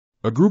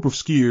A group of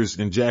skiers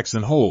in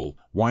Jackson Hole,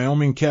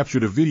 Wyoming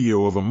captured a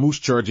video of a moose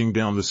charging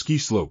down the ski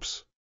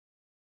slopes.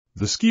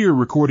 The skier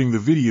recording the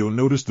video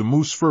noticed the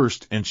moose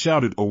first and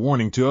shouted a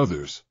warning to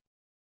others.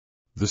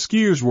 The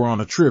skiers were on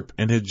a trip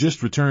and had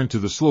just returned to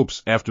the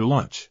slopes after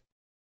lunch.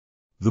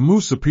 The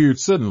moose appeared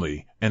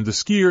suddenly, and the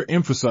skier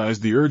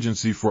emphasized the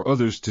urgency for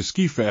others to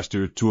ski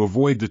faster to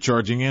avoid the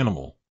charging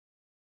animal.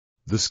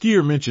 The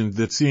skier mentioned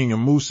that seeing a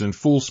moose in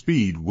full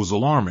speed was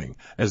alarming,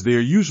 as they are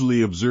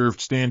usually observed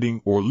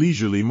standing or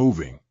leisurely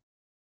moving.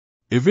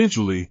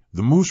 Eventually,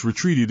 the moose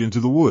retreated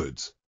into the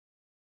woods.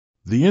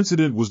 The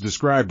incident was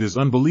described as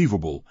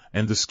unbelievable,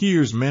 and the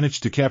skiers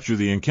managed to capture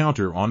the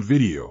encounter on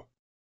video.